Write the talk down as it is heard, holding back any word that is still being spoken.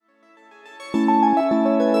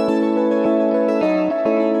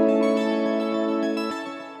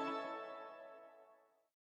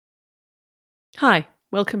Hi,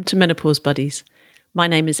 welcome to Menopause Buddies. My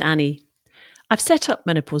name is Annie. I've set up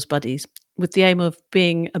Menopause Buddies with the aim of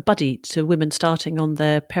being a buddy to women starting on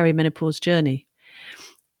their perimenopause journey.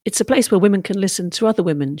 It's a place where women can listen to other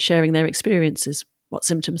women sharing their experiences, what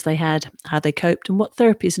symptoms they had, how they coped, and what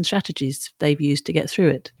therapies and strategies they've used to get through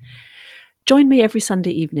it. Join me every Sunday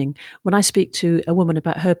evening when I speak to a woman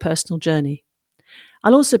about her personal journey.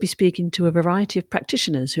 I'll also be speaking to a variety of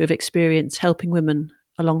practitioners who have experienced helping women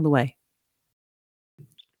along the way.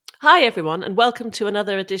 Hi, everyone, and welcome to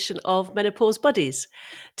another edition of Menopause Buddies.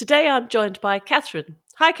 Today I'm joined by Catherine.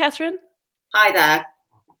 Hi, Catherine. Hi there.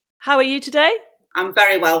 How are you today? I'm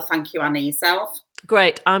very well, thank you, Annie. Yourself?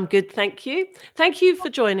 Great, I'm good, thank you. Thank you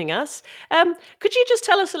for joining us. Could you just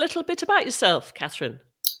tell us a little bit about yourself, Catherine?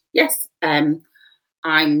 Yes, I'm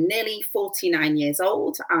nearly 49 years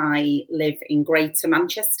old. I live in Greater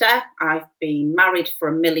Manchester. I've been married for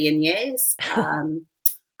a million years.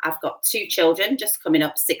 I've got two children, just coming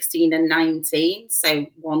up 16 and 19, so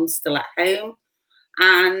one's still at home.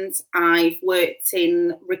 And I've worked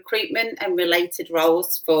in recruitment and related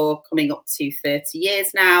roles for coming up to 30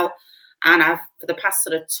 years now. And for the past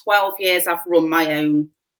sort of 12 years, I've run my own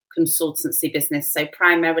consultancy business. So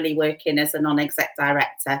primarily working as a non-exec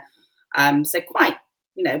director. So quite,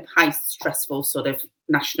 high stressful sort of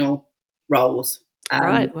national roles.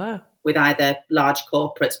 Right, wow. With either large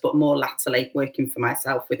corporates, but more latterly working for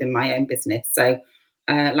myself within my own business. So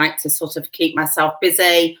I like to sort of keep myself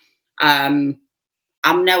busy. I'm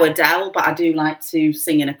no Adele, but I do like to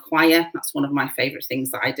sing in a choir. That's one of my favourite things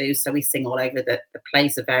that I do. So we sing all over the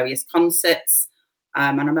place of various concerts.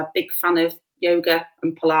 And I'm a big fan of yoga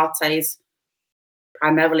and Pilates,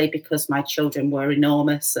 primarily because my children were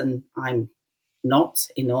enormous and I'm not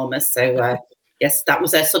enormous. So yes, that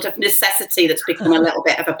was a sort of necessity that's become a little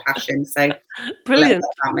bit of a passion. So Brilliant.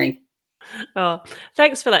 About me. Oh,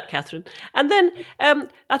 thanks for that, Catherine. And then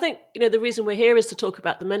I think, the reason we're here is to talk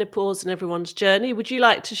about the menopause and everyone's journey. Would you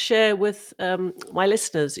like to share with my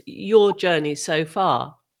listeners your journey so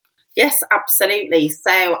far? Yes, absolutely.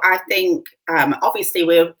 So I think obviously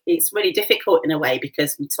it's really difficult in a way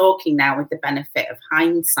because we're talking now with the benefit of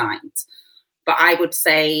hindsight. But I would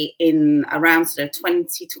say in around sort of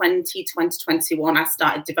 2020, 2021, I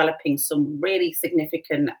started developing some really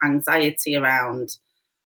significant anxiety around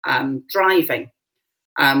driving.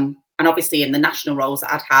 And obviously in the national roles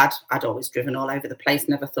that I'd always driven all over the place,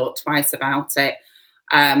 never thought twice about it.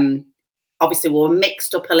 Obviously we were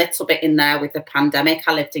mixed up a little bit in there with the pandemic.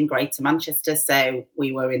 I lived in Greater Manchester, so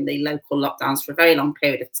we were in the local lockdowns for a very long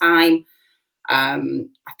period of time. I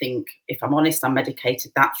think, if I'm honest, I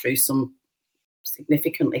medicated that through some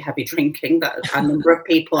significantly heavy drinking that a number of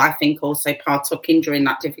people, I think, also partook in during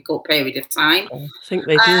that difficult period of time. I think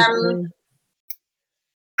they do.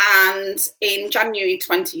 And in January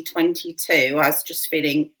 2022, I was just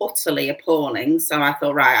feeling utterly appalling. So I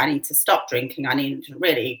thought, right, I need to stop drinking. I need to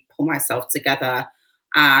really pull myself together,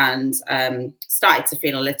 and started to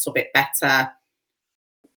feel a little bit better.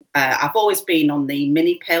 I've always been on the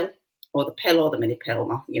mini pill or the mini pill,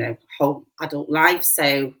 my whole adult life.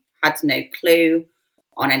 So had no clue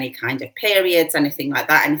on any kind of periods, anything like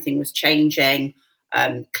that. Anything was changing.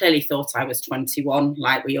 Clearly thought I was 21,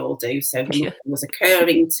 like we all do. So nothing was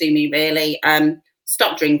occurring to me really.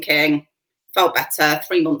 Stopped drinking, felt better.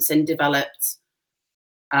 3 months in, developed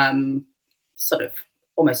sort of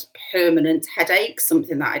almost permanent headaches,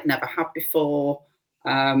 something that I'd never had before.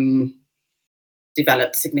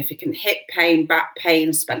 Developed significant hip pain, back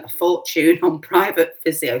pain, spent a fortune on private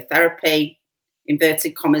physiotherapy.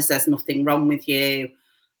 Inverted commas, there's nothing wrong with you.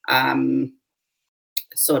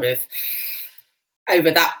 Sort of over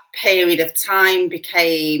that period of time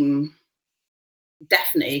became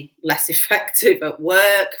definitely less effective at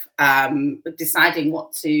work. Deciding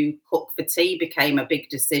what to cook for tea became a big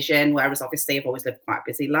decision, whereas obviously I've always lived quite a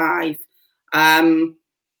busy life.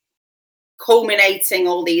 Culminating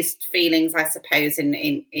all these feelings, I suppose,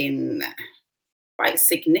 in quite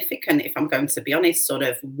significant, if I'm going to be honest, sort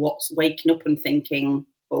of what's waking up and thinking,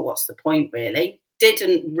 well, what's the point really?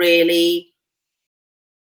 Didn't really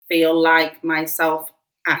feel like myself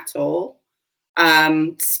at all.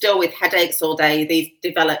 Still with headaches all day. These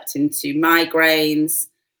developed into migraines,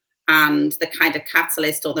 and the kind of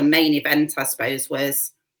catalyst or the main event, I suppose,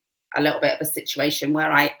 was a little bit of a situation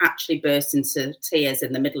where I actually burst into tears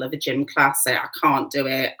in the middle of a gym class. Say, I can't do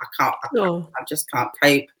it. I just can't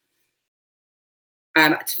cope.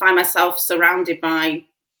 To find myself surrounded by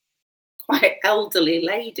quite elderly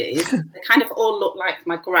ladies. They kind of all looked like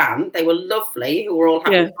my gran. They were lovely, who were all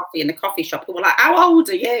having coffee in the coffee shop, who were like, how old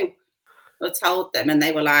are you? I told them, and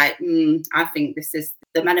they were like, I think this is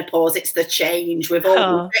the menopause, it's the change. We've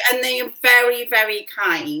all, and they are very, very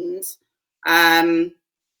kind,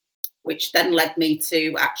 which then led me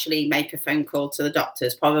to actually make a phone call to the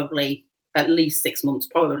doctors, probably at least 6 months,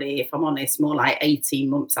 probably, if I'm honest, more like 18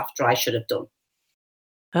 months after I should have done.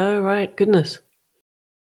 Oh, right. Goodness.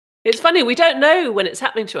 It's funny. We don't know when it's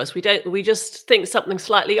happening to us. We just think something's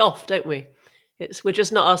slightly off, don't we? We're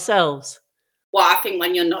just not ourselves. Well, I think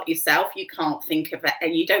when you're not yourself, you can't think of it,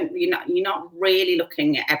 and you're not really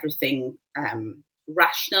looking at everything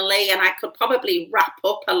rationally. And I could probably wrap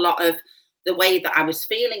up a lot of the way that I was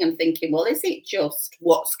feeling and thinking, well, is it just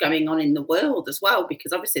what's going on in the world as well?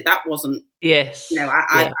 Because obviously that wasn't, yes,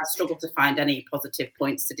 I struggled to find any positive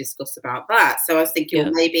points to discuss about that. So I was thinking,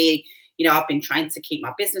 well, maybe, I've been trying to keep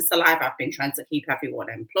my business alive. I've been trying to keep everyone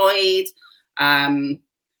employed.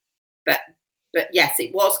 But yes,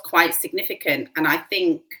 it was quite significant. And I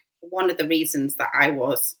think one of the reasons that I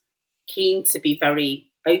was keen to be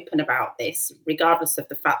very open about this, regardless of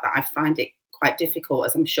the fact that I find it quite difficult,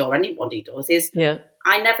 as I'm sure anybody does, is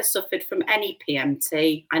I never suffered from any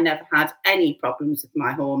PMT. I never had any problems with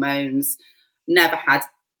my hormones, never had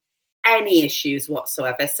any issues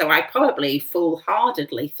whatsoever. So I probably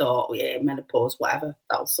full-heartedly thought, menopause, whatever,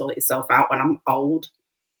 that'll sort itself out when I'm old.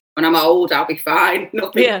 When I'm old, I'll be fine.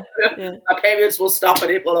 Nothing. My periods will stop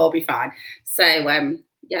and it will all be fine. So,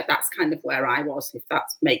 that's kind of where I was, if that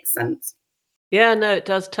makes sense. Yeah, no, it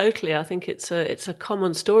does totally. I think it's a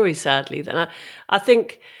common story, sadly. Then I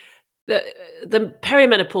think that the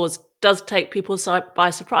perimenopause does take people by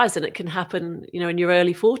surprise, and it can happen, in your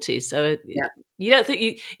early 40s. So you don't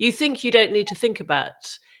think you think you don't need to think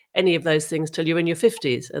about any of those things till you're in your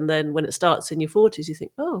 50s, and then when it starts in your 40s, you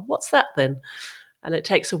think, oh, what's that then? And it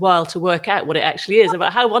takes a while to work out what it actually is.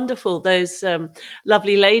 About how wonderful those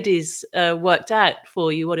lovely ladies worked out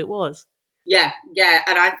for you what it was. Yeah.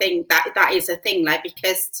 And I think that is a thing, like,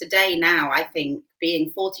 because today now, I think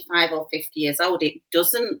being 45 or 50 years old, it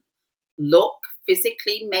doesn't look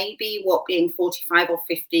physically maybe what being 45 or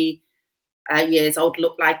 50 years old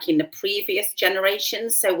looked like in the previous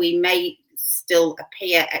generation. So we may still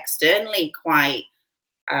appear externally quite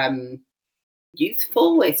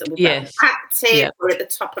youthful, we're active, we're at the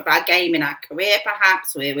top of our game in our career,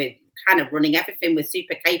 perhaps we're kind of running everything, we're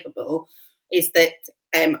super capable. Is that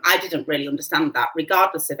I didn't really understand that.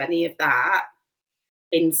 Regardless of any of that,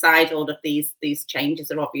 inside all of these changes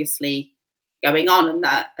are obviously going on,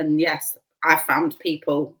 and yes, I found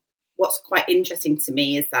people. What's quite interesting to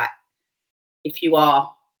me is that if you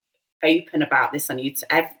are open about this, and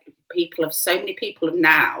so many people have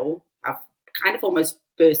now, I've kind of almost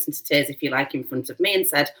burst into tears, if you like, in front of me and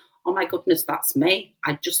said, oh my goodness, that's me.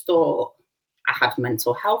 I just thought I had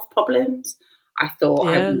mental health problems. I thought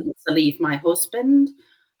I wanted to leave my husband.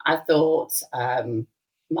 I thought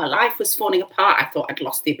my life was falling apart. I thought I'd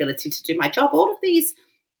lost the ability to do my job. All of these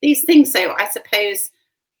things. So I suppose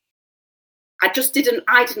I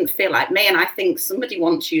didn't feel like me. And I think somebody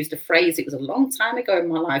once used a phrase, it was a long time ago in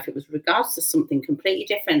my life, it was regards to something completely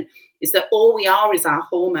different, is that all we are is our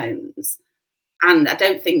hormones. And I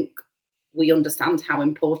don't think we understand how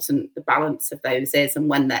important the balance of those is. And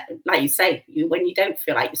when that, like you say, when you don't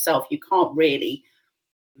feel like yourself, you can't really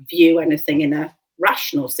view anything in a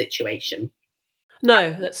rational situation.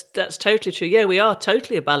 No, that's totally true. Yeah, we are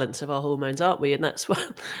totally a balance of our hormones, aren't we? And that's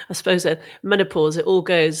what I suppose at menopause it all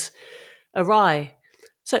goes awry.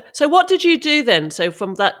 So what did you do then? So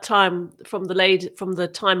from that time, from the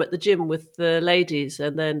time at the gym with the ladies,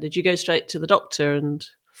 and then did you go straight to the doctor? And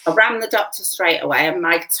I ran the doctor straight away. And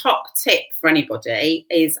my top tip for anybody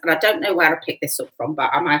is, and I don't know where I picked this up from, but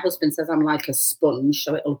my husband says I'm like a sponge,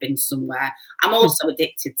 so it'll have been somewhere. I'm also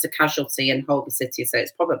addicted to Casualty and Holby City, so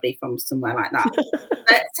it's probably from somewhere like that.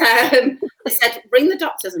 But they said, ring the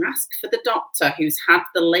doctors and ask for the doctor who's had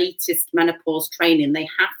the latest menopause training. They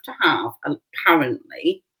have to have,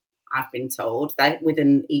 apparently, I've been told, that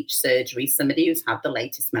within each surgery, somebody who's had the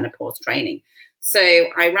latest menopause training. So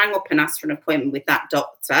I rang up and asked for an appointment with that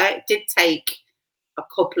doctor. It did take a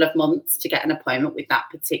couple of months to get an appointment with that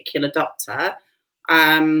particular doctor.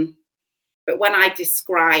 But when I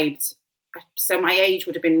described, so my age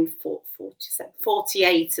would have been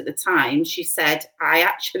 48 at the time, she said, I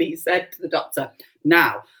actually said to the doctor,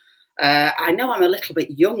 now, I know I'm a little bit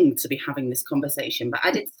young to be having this conversation, but I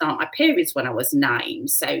did start my periods when I was 9.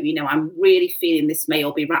 So, I'm really feeling this may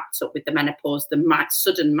all be wrapped up with the menopause, the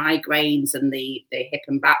sudden migraines and the hip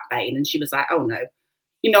and back pain. And she was like, oh, no,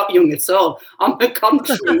 you're not young at all. On the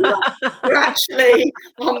contrary, you're actually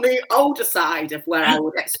on the older side of where I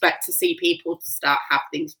would expect to see people to start having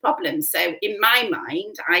these problems. So in my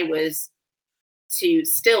mind, I was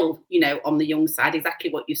still, on the young side, exactly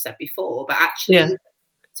what you said before, but actually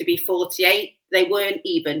to be 48. They weren't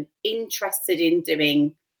even interested in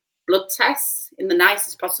doing blood tests in the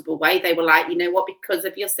nicest possible way. They were like, you know what, because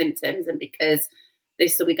of your symptoms and because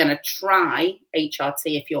this, so we're going to try HRT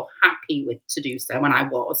if you're happy with to do so. And I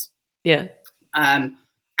was. Yeah. And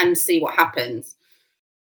see what happens.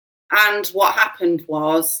 And what happened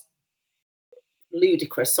was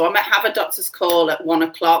ludicrous. So I might have a doctor's call at 1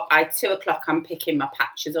 o'clock. By 2 o'clock, I'm picking my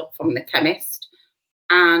patches up from the chemist.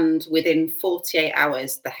 And within 48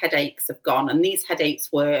 hours, the headaches have gone. And these headaches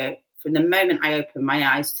were from the moment I opened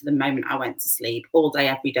my eyes to the moment I went to sleep, all day,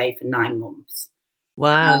 every day for 9 months.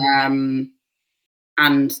 Wow.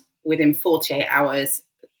 And within 48 hours,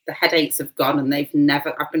 the headaches have gone, and I've been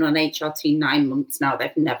on HRT 9 months now.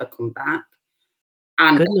 They've never come back.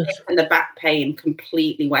 And the hip and the back pain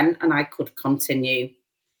completely went, and I could continue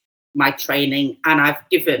my training. And I've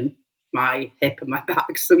given my hip and my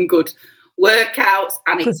back some good workouts,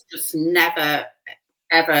 and it's just never,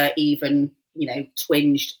 ever even,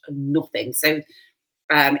 twinged, nothing. So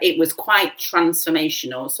it was quite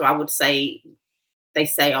transformational. So I would say, they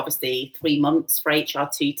say obviously 3 months for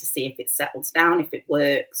HRT to see if it settles down, if it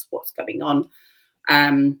works, what's going on.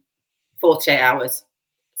 48 hours,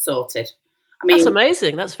 sorted. I mean, that's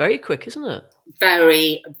amazing. That's very quick, isn't it?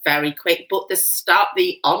 Very, very quick. But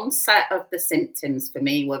the onset of the symptoms for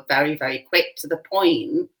me were very, very quick, to the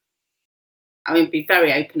point, I mean, be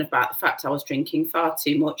very open about the fact I was drinking far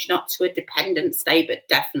too much, not to a dependent state, but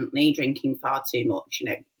definitely drinking far too much,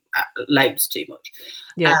 loads too much.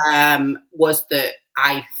 Yeah. Was that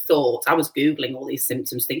I thought, I was Googling all these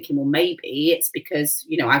symptoms thinking, well, maybe it's because,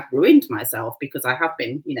 I've ruined myself because I have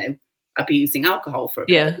been, abusing alcohol for a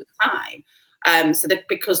period of time. So that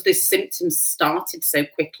because these symptoms started so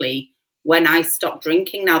quickly when I stopped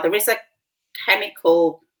drinking. Now, there is a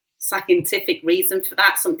chemical scientific reason for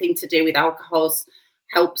that, something to do with alcohols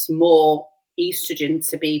helps more estrogen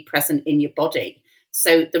to be present in your body.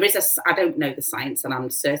 So there is I don't know the science, and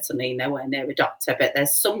I'm certainly nowhere near a doctor, but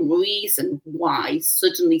there's some reason why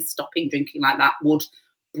suddenly stopping drinking like that would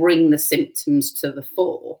bring the symptoms to the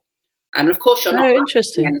fore. And of course, you're not.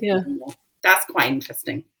 Interesting. Yeah. Anymore. That's quite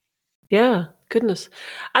interesting. Yeah, goodness.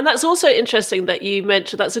 And that's also interesting that you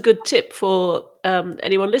mentioned, that's a good tip for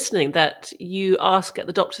anyone listening, that you ask at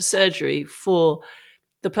the doctor's surgery for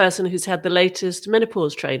the person who's had the latest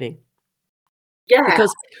menopause training. Yeah.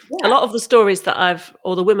 Because a lot of the stories that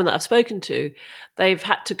or the women that I've spoken to, they've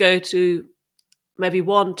had to go to maybe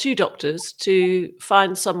 1-2 doctors to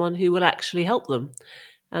find someone who will actually help them.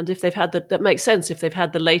 And if they've had that makes sense if they've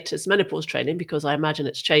had the latest menopause training, because I imagine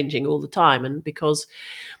it's changing all the time. And because,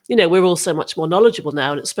 we're all so much more knowledgeable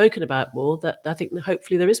now and it's spoken about more, that I think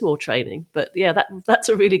hopefully there is more training. But yeah, that's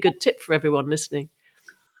a really good tip for everyone listening.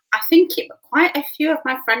 I think quite a few of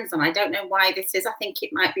my friends, and I don't know why this is, I think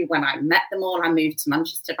it might be when I met them all. I moved to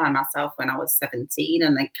Manchester by myself when I was 17,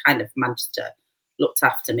 and then kind of Manchester looked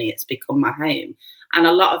after me. It's become my home. And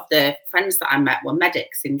a lot of the friends that I met were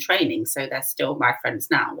medics in training, so they're still my friends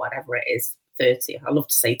now, whatever it is, 30. I love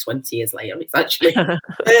to say 20 years later. It's actually 30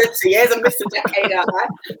 years. I missed a decade out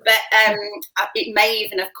there. But it may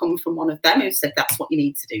even have come from one of them who said that's what you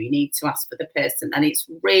need to do. You need to ask for the person. And it's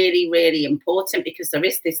really, really important, because there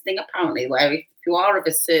is this thing apparently where if you are of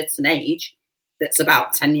a certain age, that's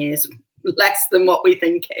about 10 years less than what we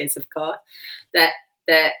think it is, of course, that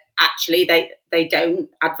actually they don't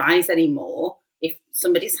advise anymore if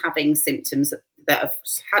somebody's having symptoms that have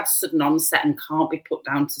had sudden onset and can't be put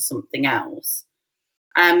down to something else.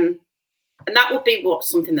 And that would be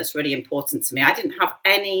something that's really important to me. I didn't have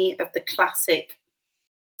any of the classic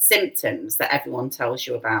symptoms that everyone tells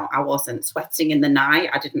you about. I wasn't sweating in the night.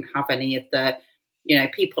 I didn't have any of the,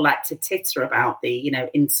 people like to titter about the,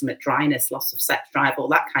 intimate dryness, loss of sex drive, all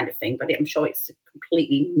that kind of thing. But I'm sure it's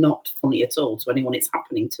completely not funny at all to anyone it's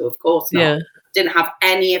happening to, of course not. Yeah. Didn't have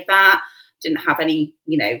any of that. Didn't have any,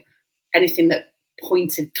 anything that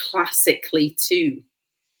pointed classically to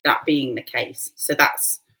that being the case. So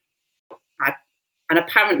and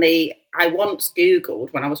apparently I once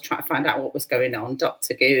Googled, when I was trying to find out what was going on,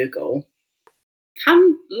 Dr. Google,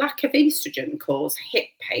 can lack of estrogen cause hip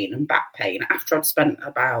pain and back pain? After I'd spent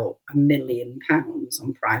about £1 million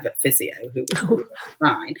on private physio, who was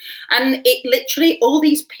fine. And it literally, all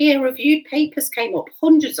these peer-reviewed papers came up,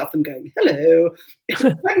 hundreds of them going, hello,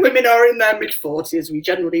 when women are in their mid-40s, we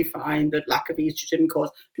generally find that lack of estrogen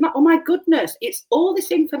cause. I'm like, oh my goodness, it's all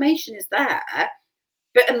this information is there,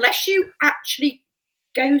 but unless you actually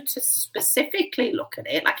go to specifically look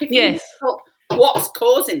at it, like if you look what's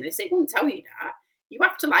causing this, it won't tell you that. You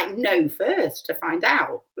have to know first to find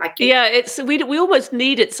out. We almost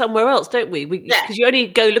need it somewhere else, don't we? Because you only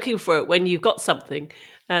go looking for it when you've got something.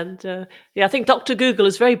 And I think Dr. Google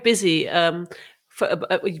is very busy for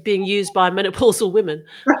being used by menopausal women.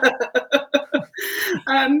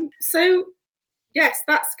 So yes,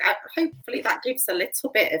 that's hopefully that gives a little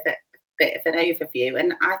bit of an overview.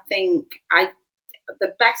 And I think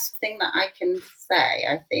the best thing that I can say,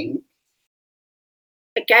 I think,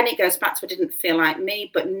 again, it goes back to I didn't feel like me,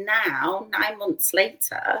 but now 9 months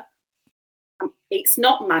later, it's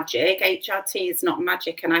not magic. HRT is not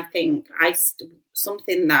magic, and I think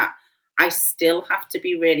something that I still have to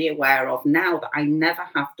be really aware of now that I never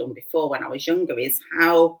have done before when I was younger is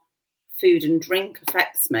how food and drink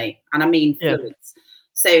affects me, and I mean fluids.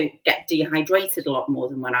 So get dehydrated a lot more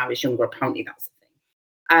than when I was younger. Apparently, that's the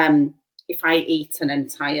thing. If I eat an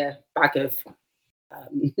entire bag of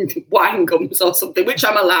wine gums or something, which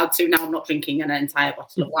I'm allowed to now, I'm not drinking an entire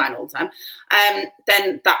bottle of wine all the time,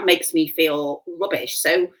 then that makes me feel rubbish.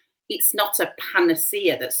 So it's not a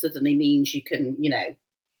panacea that suddenly means you can,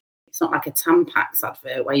 it's not like a Tampax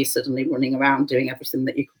advert where you're suddenly running around doing everything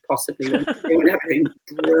that you could possibly want to do and everything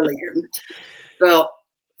brilliant. But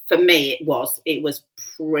for me, it was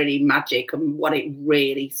pretty magic. And what it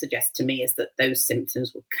really suggests to me is that those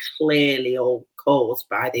symptoms were clearly all caused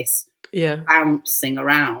by this bouncing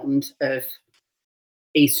around of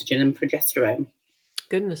estrogen and progesterone.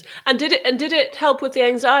 Goodness. And did it help with the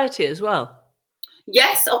anxiety as well?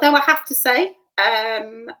 Yes, although I have to say,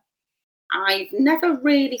 I've never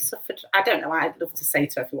really suffered. I don't know. I'd love to say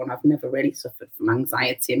to everyone, I've never really suffered from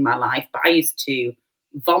anxiety in my life, but I used to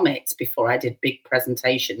vomit before I did big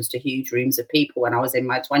presentations to huge rooms of people when I was in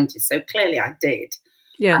my 20s. So clearly I did.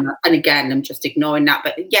 Yeah. And again, I'm just ignoring that.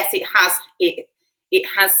 But yes, it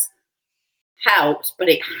has helped, but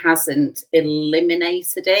it hasn't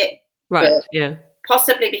eliminated it. Right. But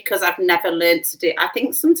possibly because I've never learned to do it. I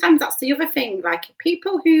think sometimes that's the other thing. Like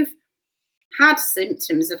people who've had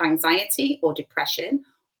symptoms of anxiety or depression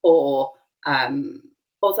or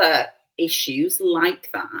other issues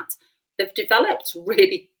like that, they've developed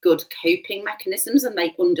really good coping mechanisms and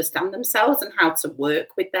they understand themselves and how to work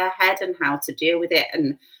with their head and how to deal with it.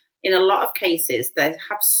 And in a lot of cases, they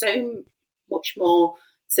have so much more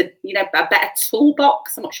to, a better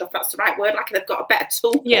toolbox. I'm not sure if that's the right word. Like they've got a better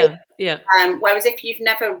toolkit. Yeah. Whereas if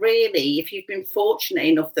you've been fortunate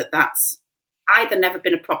enough that that's either never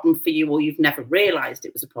been a problem for you or you've never realised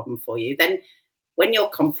it was a problem for you, then when you're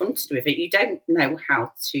confronted with it, you don't know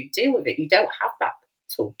how to deal with it. You don't have that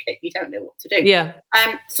toolkit. You don't know what to do. Yeah.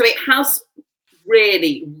 So it has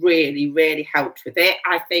really, really, really helped with it.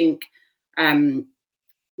 I think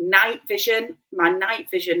night vision. My night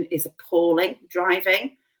vision is appalling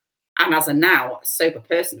driving. And as a now sober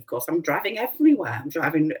person, of course, I'm driving everywhere. I'm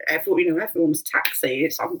driving everyone's taxi.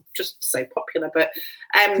 I'm just so popular. But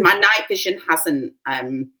my night vision hasn't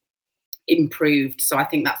improved. So I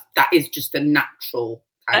think that is just a natural.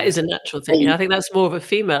 That is a natural thing. I think that's more of a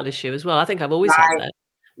female issue as well. I think I've always had that.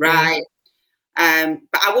 Right.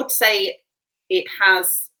 But I would say it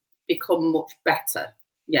has become much better.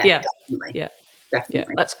 Yeah. Definitely. Yeah. Definitely.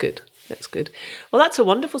 Yeah, that's good. Well, that's a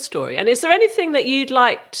wonderful story. And is there anything that you'd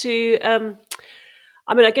like to,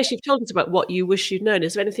 I guess you've told us about what you wish you'd known.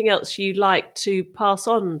 Is there anything else you'd like to pass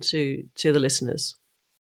on to the listeners?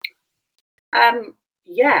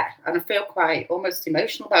 Yeah, and I feel quite almost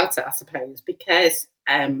emotional about it, I suppose, because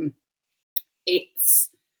I'm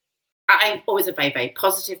always a very, very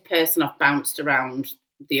positive person. I've bounced around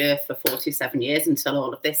the earth for 47 years until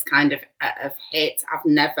all of this kind of hit.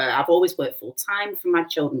 I've always worked full time for my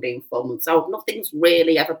children being 4 months old. Nothing's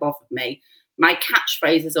really ever bothered me. My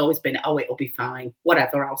catchphrase has always been, "Oh, it'll be fine.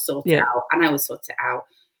 Whatever, I'll sort it out." And I always sort it out.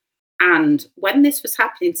 And when this was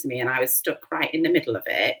happening to me and I was stuck right in the middle of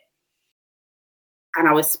it, and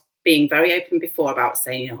I was being very open before about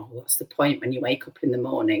saying, what's the point when you wake up in the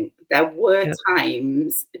morning? There were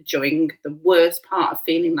times during the worst part of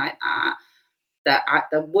feeling like that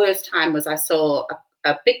the worst time was I saw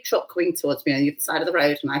a big truck coming towards me on the other side of the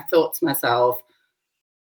road, and I thought to myself,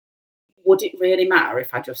 would it really matter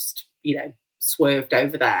if I just, swerved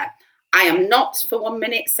over there? I am not for 1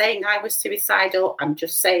 minute saying I was suicidal. I'm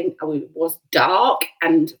just saying it was dark.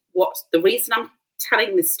 And what's the reason I'm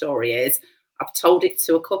telling this story is I've told it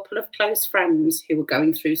to a couple of close friends who were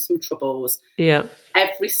going through some troubles. Yeah.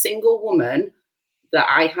 Every single woman that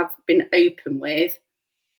I have been open with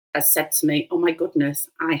has said to me, "Oh my goodness,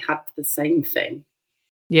 I had the same thing."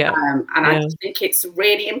 Yeah. I just think it's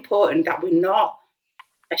really important that we're not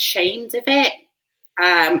ashamed of it.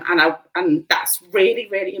 And that's really,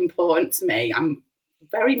 really important to me. I'm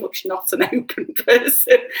very much not an open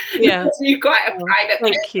person. Yeah. You're quite a private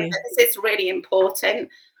person. Thank you. This is really important.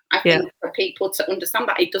 I think for people to understand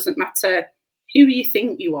that it doesn't matter who you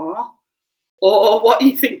think you are. or what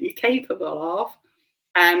you think you're capable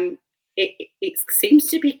of. It seems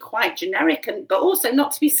to be quite generic, but also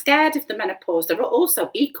not to be scared of the menopause. There are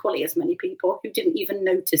also equally as many people who didn't even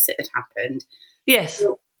notice it had happened. Yes.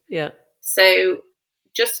 Yeah. So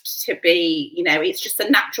just to be, it's just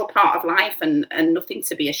a natural part of life, and nothing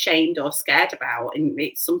to be ashamed or scared about. And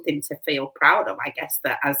it's something to feel proud of, I guess,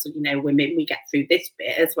 that as, women, we get through this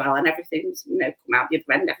bit as well, and everything's, come out the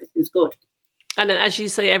other end, everything's good. And then, as you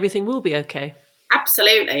say, everything will be okay.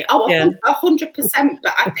 Absolutely. Oh, Yeah. 100%.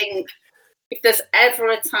 But I think if there's ever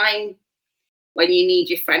a time when you need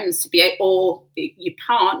your friends to be, or your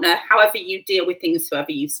partner, however you deal with things,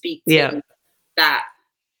 whoever you speak to, that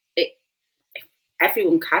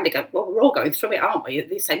everyone kind of go, well, we're all going through it, aren't we? At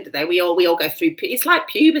this end of the day, we all go through. It's like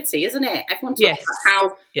puberty, isn't it? Everyone talks about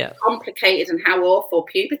how complicated and how awful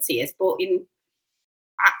puberty is, but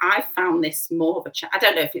I found this more of a I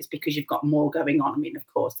don't know if it's because you've got more going on. I mean, of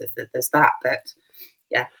course, there's that, but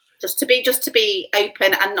yeah, just to be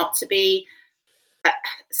open and not to be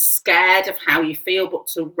scared of how you feel, but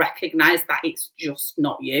to recognise that it's just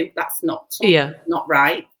not you. That's not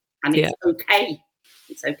right, and it's okay.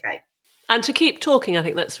 It's okay. And to keep talking, I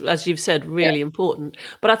think that's, as you've said, really important.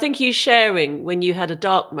 But I think you sharing when you had a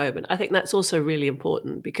dark moment, I think that's also really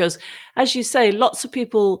important, because, as you say, lots of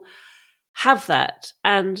people have that.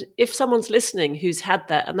 And if someone's listening who's had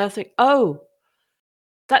that, and they'll think, oh,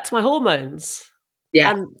 that's my hormones.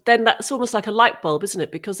 Yeah. And then that's almost like a light bulb, isn't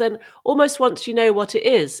it? Because then almost once you know what it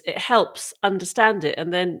is, it helps understand it.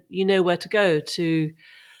 And then you know where to go to,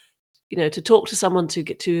 to talk to someone, to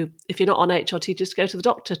get to, if you're not on HRT, just go to the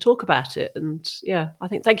doctor, talk about it. And I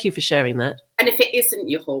think, thank you for sharing that. And if it isn't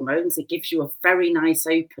your hormones, it gives you a very nice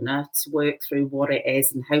opener to work through what it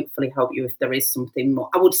is, and hopefully help you if there is something more,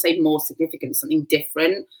 I would say more significant, something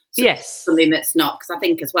different. Something that's not, because I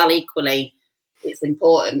think as well, equally, it's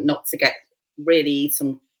important not to get really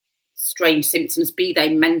some strange symptoms, be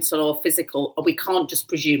they mental or physical, or we can't just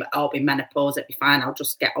presume, I'll be menopause, it'll be fine, I'll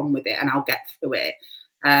just get on with it and I'll get through it.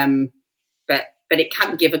 But it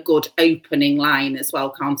can give a good opening line as well,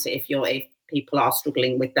 can't it? If people are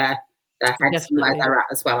struggling with their heads and where they're at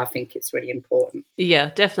as well, I think it's really important. Yeah,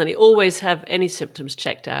 definitely. Always have any symptoms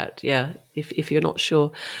checked out. Yeah, if you're not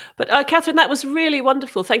sure. But Catherine, that was really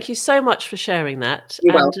wonderful. Thank you so much for sharing that.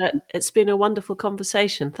 You're welcome. It's been a wonderful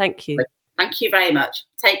conversation. Thank you. Thank you very much.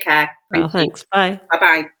 Take care. Thanks. Bye.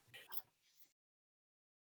 Bye-bye.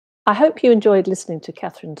 I hope you enjoyed listening to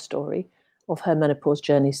Catherine's story of her menopause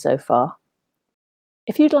journey so far.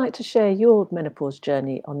 If you'd like to share your menopause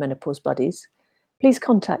journey on Menopause Buddies, please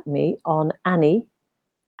contact me on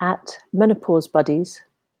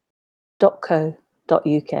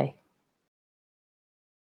annie@menopausebuddies.co.uk.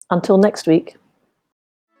 Until next week.